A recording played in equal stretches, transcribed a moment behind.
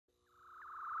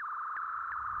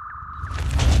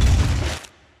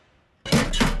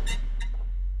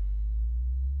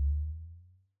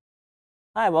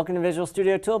Hi, welcome to Visual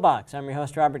Studio Toolbox. I'm your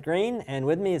host, Robert Green, and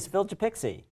with me is Phil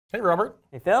Japikse. Hey, Robert.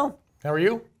 Hey, Phil. How are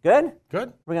you? Good?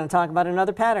 Good. We're going to talk about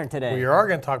another pattern today. We are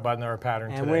going to talk about another pattern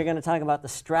today. And we're going to talk about the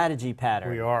strategy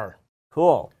pattern. We are.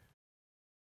 Cool.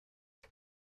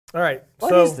 All right.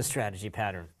 What is the strategy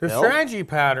pattern, The Phil? strategy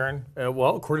pattern,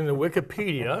 well, according to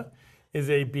Wikipedia, is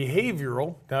a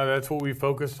behavioral. Now, that's what we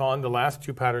focused on. The last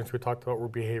two patterns we talked about were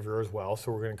behavior as well.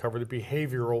 So we're going to cover the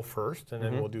behavioral first, and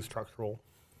then we'll do structural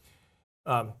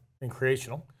and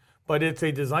creational. But it's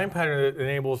a design pattern that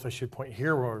enables, I should point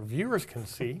here where our viewers can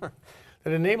see,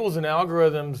 that enables an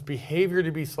algorithm's behavior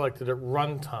to be selected at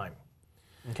runtime.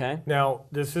 Okay. Now,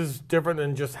 this is different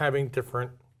than just having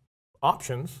different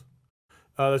options.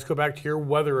 Let's go back to your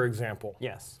weather example.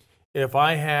 Yes. If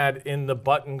I had in the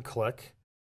button click,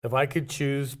 if I could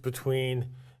choose between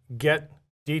get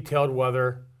detailed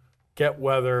weather, get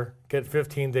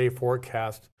 15-day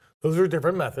forecast, those are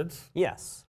different methods.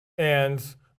 Yes. And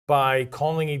by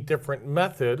calling a different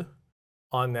method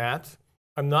on that,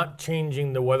 I'm not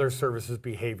changing the weather service's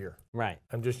behavior. Right.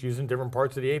 I'm just using different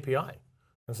parts of the API.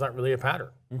 It's not really a pattern,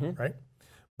 right?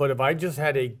 But if I just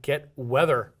had a get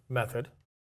weather method,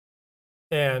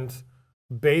 and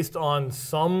based on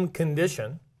some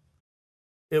condition,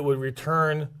 it would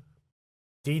return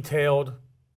detailed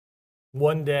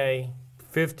 1 day,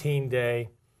 15-day,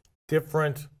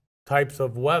 different types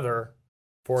of weather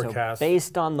forecasts. So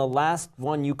based on the last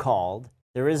one you called,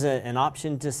 there is an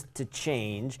option to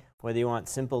change whether you want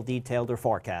simple, detailed, or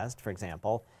forecast, for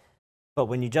example. But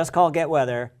when you just call get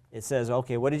weather, it says,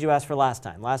 okay, what did you ask for last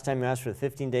time? Last time you asked for the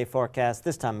 15-day forecast.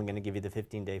 This time I'm going to give you the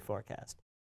 15-day forecast.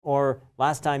 Or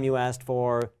last time you asked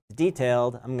for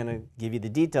detailed, I'm going to give you the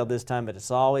detailed this time, but it's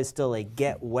always still a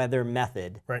get weather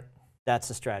method. Right. That's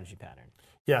the strategy pattern.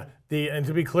 Yeah. And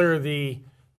to be clear, the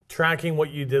tracking what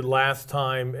you did last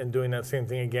time and doing that same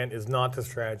thing again is not the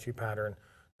strategy pattern.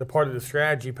 The part of the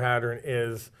strategy pattern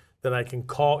is that I can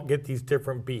get these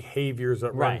different behaviors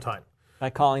at runtime. By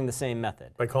calling the same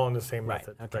method. By calling the same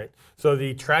method, okay. right? So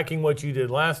the tracking what you did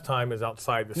last time is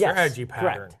outside the strategy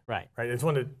pattern. Correct. Right. Right. I just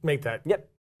want to make that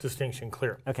distinction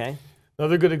clear. Okay.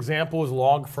 Another good example is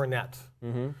log4net.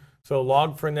 So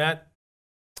log4net,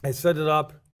 I set it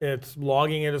up. It's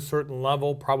logging at a certain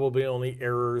level, probably only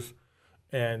errors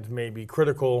and maybe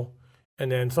critical.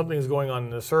 And then something's going on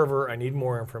in the server. I need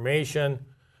more information.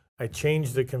 I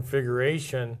change the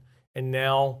configuration, and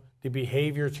now the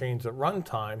behavior changes at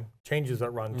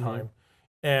runtime,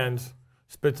 and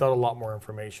spits out a lot more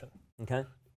information. Okay.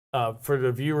 For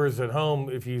the viewers at home,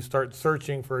 if you start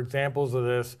searching for examples of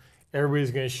this,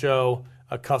 everybody's going to show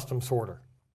a custom sorter.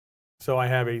 So I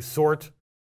have a sort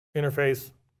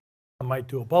interface. I might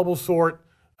do a bubble sort.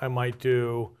 I might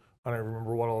do, I don't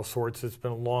remember what all the sorts. It's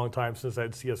been a long time since I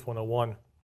had CS101.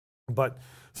 But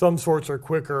some sorts are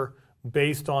quicker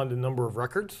based on the number of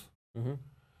records.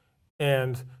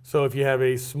 And so if you have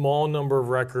a small number of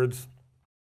records,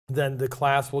 then the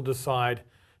class will decide,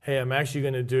 hey, I'm actually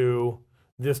going to do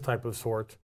this type of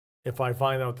sort. If I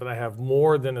find out that I have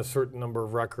more than a certain number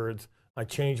of records, I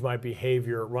change my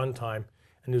behavior at runtime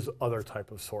and use other type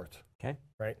of sort. Okay.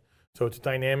 Right? So it's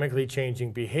dynamically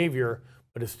changing behavior,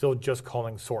 but it's still just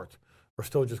calling sort. We're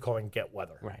still just calling get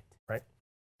weather. Right. Right?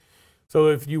 So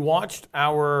if you watched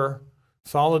our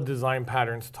solid design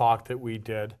patterns talk that we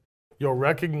did, you'll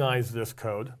recognize this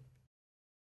code.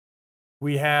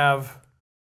 We have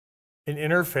an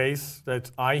interface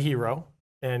that's iHero,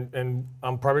 and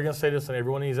I'm probably going to say this in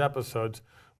every one of these episodes.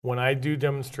 When I do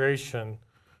demonstration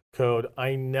code,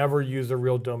 I never use a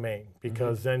real domain,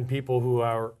 because then people who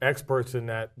are experts in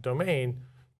that domain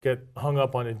get hung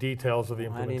up on the details of the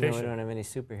implementation. How do you know we don't have any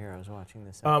superheroes watching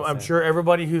this episode? I'm sure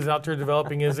everybody who's out there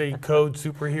developing is a code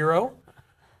superhero,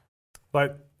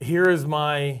 but here is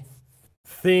my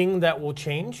thing that will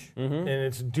change, and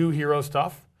it's do hero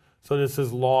stuff. So this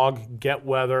is log, get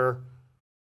weather,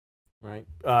 right?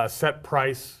 Set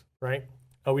price, right?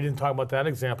 Oh, we didn't talk about that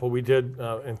example. We did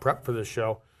in prep for this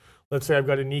show. Let's say I've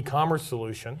got an e-commerce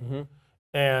solution,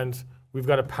 and we've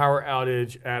got a power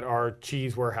outage at our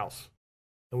cheese warehouse,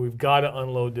 and we've got to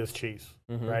unload this cheese,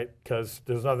 right? Because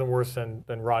there's nothing worse than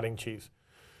rotting cheese.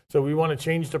 So we want to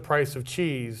change the price of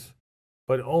cheese,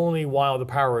 but only while the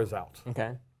power is out.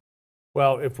 Okay.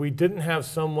 Well, if we didn't have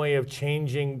some way of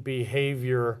changing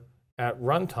behavior at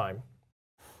runtime,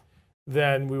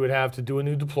 then we would have to do a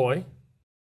new deploy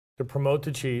to promote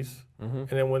the cheese. And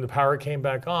then when the power came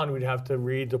back on, we'd have to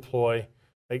redeploy,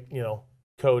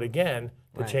 code again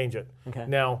to change it. Okay.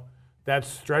 Now, that's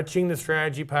stretching the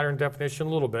strategy pattern definition a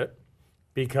little bit,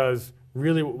 because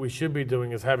really what we should be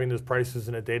doing is having those prices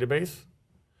in a database,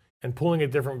 and pulling a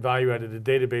different value out of the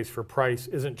database for price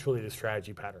isn't truly the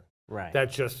strategy pattern. Right.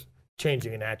 That's just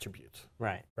changing an attribute,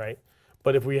 Right. right?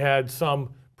 But if we had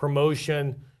some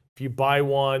promotion, if you buy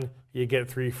one, you get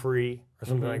 3 free or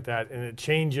something like that, and it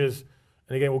changes,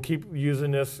 and again, we'll keep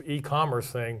using this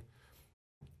e-commerce thing,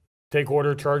 take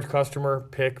order, charge customer,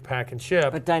 pick, pack, and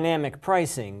ship. But dynamic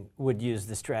pricing would use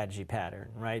the strategy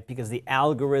pattern, right? Because the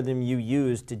algorithm you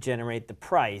use to generate the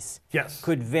price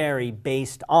could vary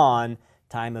based on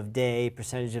time of day,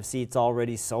 percentage of seats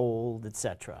already sold,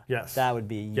 etc. Yes. That would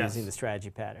be using the strategy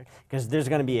pattern. Because there's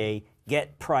going to be a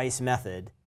get price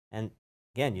method, and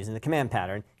again, using the command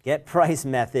pattern, get price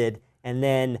method, and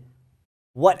then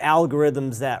what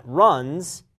algorithms that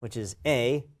runs, which is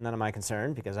A, none of my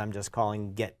concern because I'm just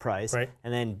calling get price. Right.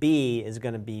 And then B is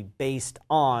going to be based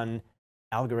on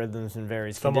algorithms and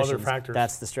various conditions. Some other factors.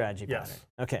 That's the strategy pattern.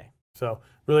 Okay. So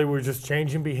really we're just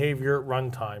changing behavior at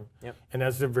runtime. Yep. And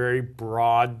that's a very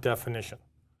broad definition.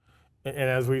 And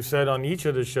as we've said on each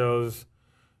of the shows,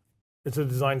 it's a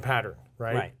design pattern,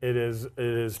 right? Right. It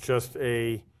is just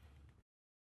a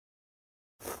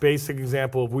basic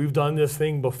example of we've done this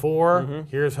thing before,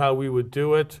 here's how we would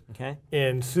do it. Okay.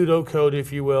 In pseudocode,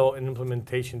 if you will, and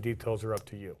implementation details are up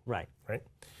to you. Right. Right?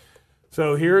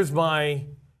 So here's my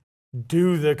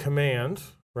do the command,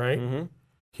 right?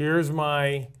 Here's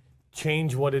my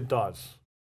change what it does.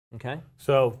 Okay.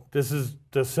 So this is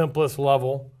the simplest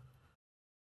level.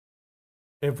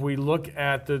 If we look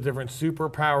at the different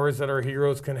superpowers that our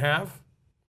heroes can have,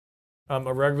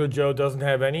 a regular Joe doesn't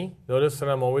have any. Notice that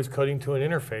I'm always coding to an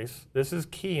interface. This is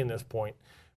key in this point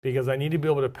because I need to be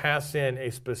able to pass in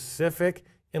a specific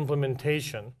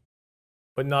implementation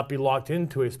but not be locked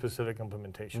into a specific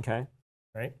implementation. Okay.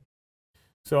 Right?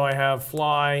 So I have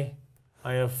fly,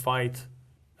 I have fight,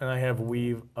 and I have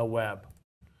weave a web.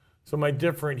 So my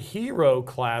different hero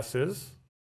classes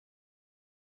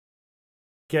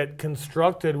get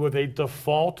constructed with a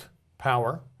default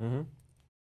power.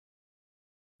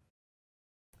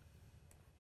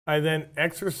 I then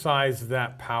exercise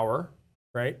that power,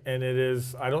 right? And it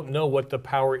is, I don't know what the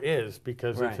power is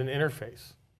because it's an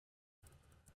interface.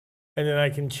 And then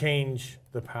I can change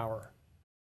the power.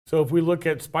 So if we look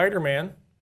at Spider-Man,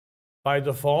 by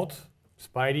default,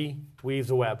 Spidey weaves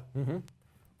a web.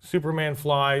 Superman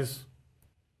flies,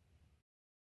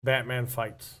 Batman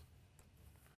fights.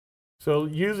 So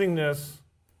using this,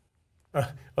 I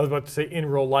was about to say in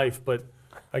real life, but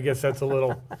I guess that's a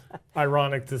little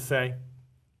ironic to say.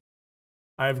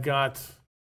 I've got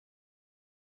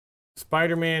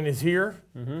Spider-Man is here.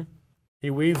 He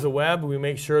weaves a web. We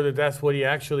make sure that that's what he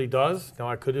actually does. Now,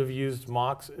 I could have used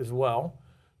mocks as well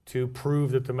to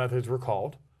prove that the methods were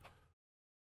called.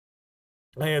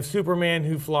 I have Superman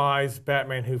who flies,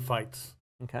 Batman who fights.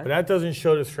 Okay. But that doesn't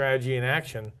show the strategy in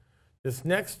action. This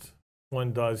next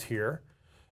one does here.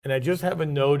 And I just have a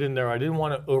note in there. I didn't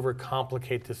want to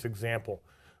overcomplicate this example.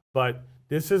 But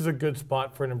this is a good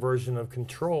spot for an inversion of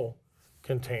control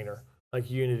container,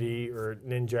 like Unity or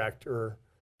Ninject or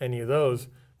any of those,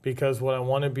 because what I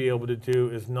want to be able to do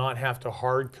is not have to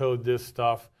hard code this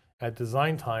stuff at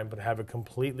design time, but have it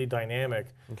completely dynamic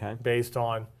based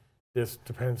on this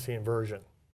dependency inversion.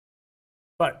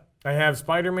 But I have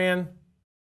Spider-Man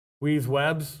weaves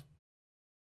webs.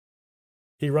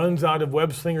 He runs out of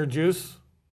web slinger juice,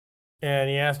 and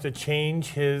he has to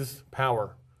change his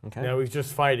power. Now he's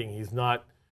just fighting. He's not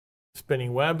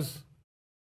spinning webs.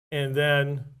 And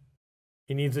then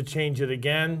he needs to change it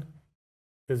again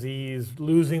because he's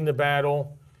losing the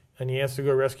battle and he has to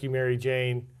go rescue Mary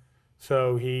Jane.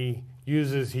 So he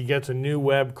gets a new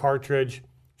web cartridge,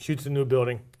 shoots a new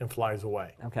building, and flies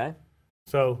away. Okay.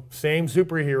 So same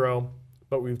superhero,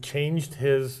 but we've changed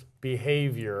his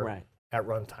behavior at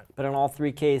runtime. But in all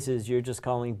three cases, you're just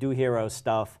calling do hero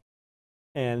stuff,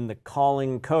 and the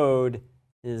calling code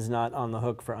is not on the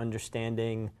hook for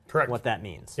understanding what that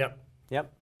means. Yep.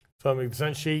 Yep. So I'm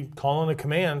essentially calling a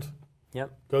command.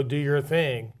 Yep. Go do your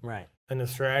thing. Right. And the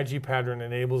strategy pattern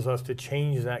enables us to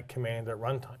change that command at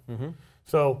runtime.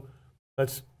 So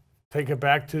let's take it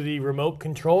back to the remote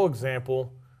control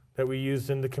example that we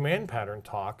used in the command pattern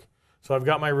talk. So I've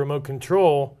got my remote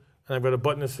control, and I've got a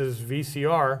button that says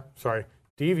DVR,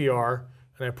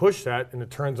 and I push that, and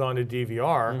it turns on to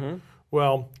DVR.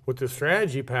 Well, with the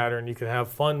strategy pattern, you can have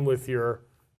fun with your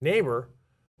neighbor,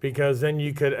 because then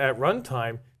you could, at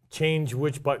runtime, change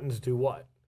which buttons do what,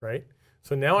 right?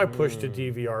 So now I push the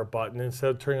DVR button.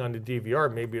 Instead of turning on the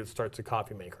DVR, maybe it starts a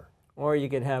coffee maker. Or you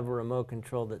could have a remote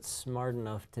control that's smart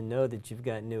enough to know that you've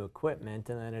got new equipment,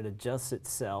 and then it adjusts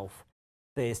itself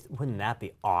based. Wouldn't that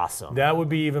be awesome? That would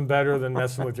be even better than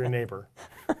messing with your neighbor.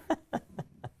 All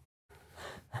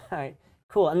right,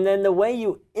 cool. And then the way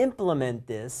you implement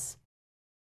this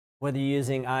whether you're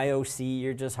using IOC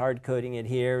or just hard coding it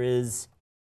here, is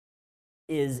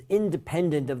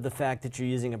independent of the fact that you're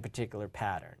using a particular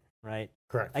pattern, right?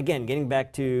 Correct. Again, getting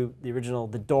back to the original,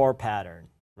 the door pattern,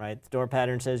 right? The door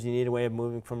pattern says you need a way of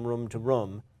moving from room to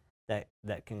room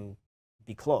that can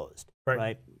be closed,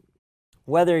 right?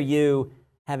 Whether you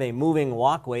have a moving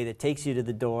walkway that takes you to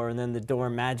the door and then the door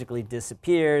magically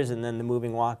disappears and then the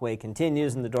moving walkway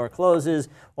continues and the door closes,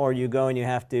 or you go and you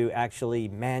have to actually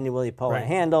manually pull a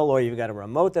handle, or you've got a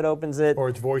remote that opens it, or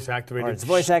it's voice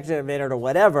activated, or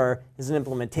whatever is an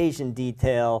implementation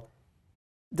detail,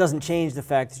 doesn't change the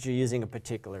fact that you're using a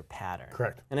particular pattern.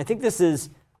 Correct. And I think this is,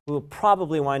 we'll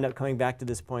probably wind up coming back to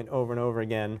this point over and over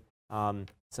again.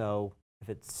 So if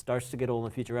it starts to get old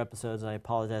in future episodes, I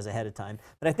apologize ahead of time.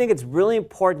 But I think it's really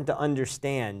important to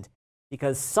understand,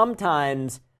 because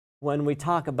sometimes when we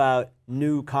talk about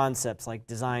new concepts like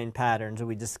design patterns, or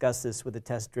we discuss this with the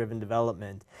test-driven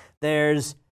development,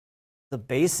 there's the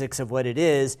basics of what it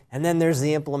is, and then there's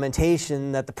the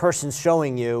implementation that the person's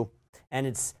showing you, and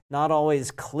it's not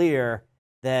always clear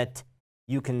that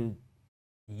you can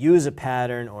use a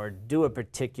pattern or do a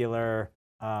particular,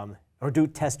 or do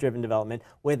test-driven development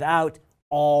without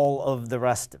all of the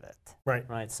rest of it.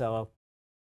 Right. So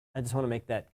I just want to make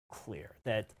that clear,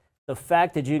 that the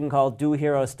fact that you can call do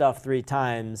hero stuff 3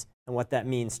 times and what that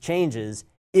means changes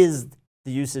is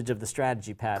the usage of the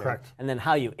strategy pattern. Correct. And then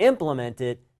how you implement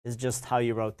it is just how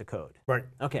you wrote the code. Right.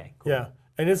 Okay, cool. Yeah.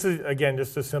 And this is, again,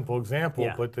 just a simple example,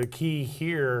 but the key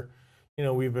here, you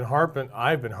know,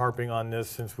 I've been harping on this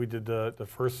since we did the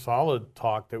first solid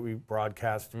talk that we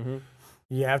broadcast.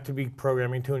 You have to be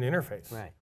programming to an interface.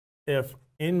 Right. If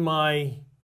in my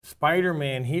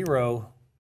Spider-Man hero,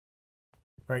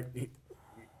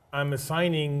 I'm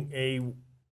assigning a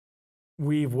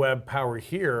weave web power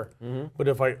here, but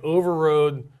if I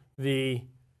overrode the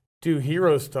do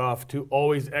hero stuff to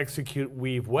always execute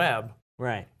weave web,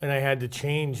 and I had to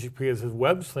change because his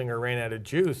web slinger ran out of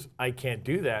juice, I can't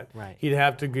do that. He'd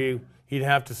have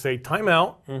to say,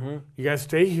 timeout, you guys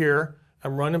stay here,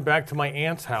 I'm running back to my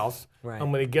aunt's house,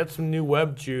 I'm going to get some new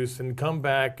web juice and come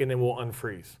back, and then we'll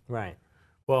unfreeze.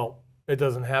 Well, it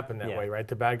doesn't happen that way, right?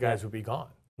 The bad guys would be gone.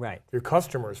 Your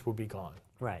customers will be gone.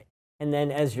 And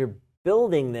then as you're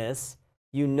building this,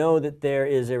 you know that there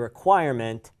is a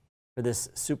requirement for this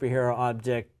superhero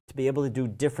object to be able to do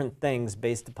different things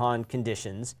based upon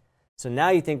conditions. So now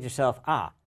you think to yourself,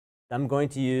 I'm going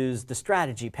to use the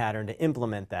strategy pattern to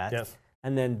implement that.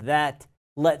 And then that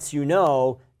lets you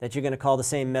know that you're going to call the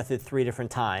same method 3 different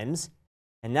times.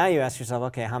 And now you ask yourself,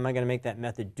 okay, how am I going to make that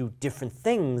method do different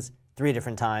things 3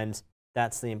 different times?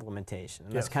 That's the implementation.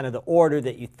 And that's kind of the order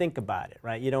that you think about it,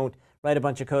 right? You don't write a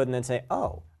bunch of code and then say,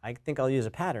 oh, I think I'll use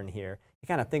a pattern here. You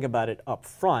kind of think about it up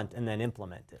front and then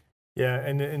implement it. Yeah,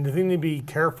 and the thing to be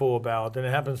careful about, and it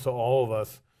happens to all of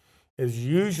us, is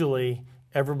usually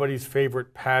everybody's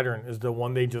favorite pattern is the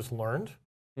one they just learned.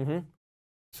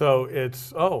 So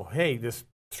it's, oh, hey, this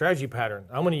strategy pattern,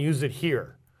 I'm going to use it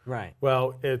here.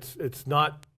 Well, it's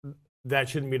not, that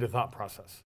shouldn't be the thought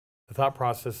process. The thought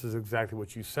process is exactly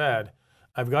what you said.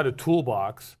 I've got a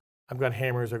toolbox. I've got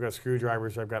hammers, I've got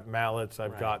screwdrivers, I've got mallets,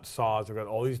 I've got saws, I've got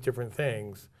all these different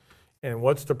things. And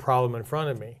what's the problem in front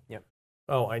of me?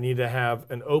 Oh, I need to have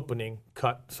an opening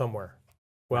cut somewhere.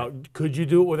 Well, could you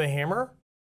do it with a hammer?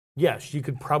 Yes, you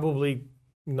could probably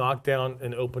knock down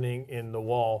an opening in the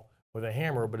wall with a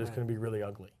hammer, but it's going to be really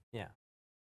ugly.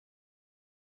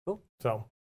 Cool. So.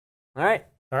 All right.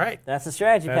 That's the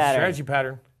strategy pattern. That's the strategy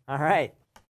pattern. All right.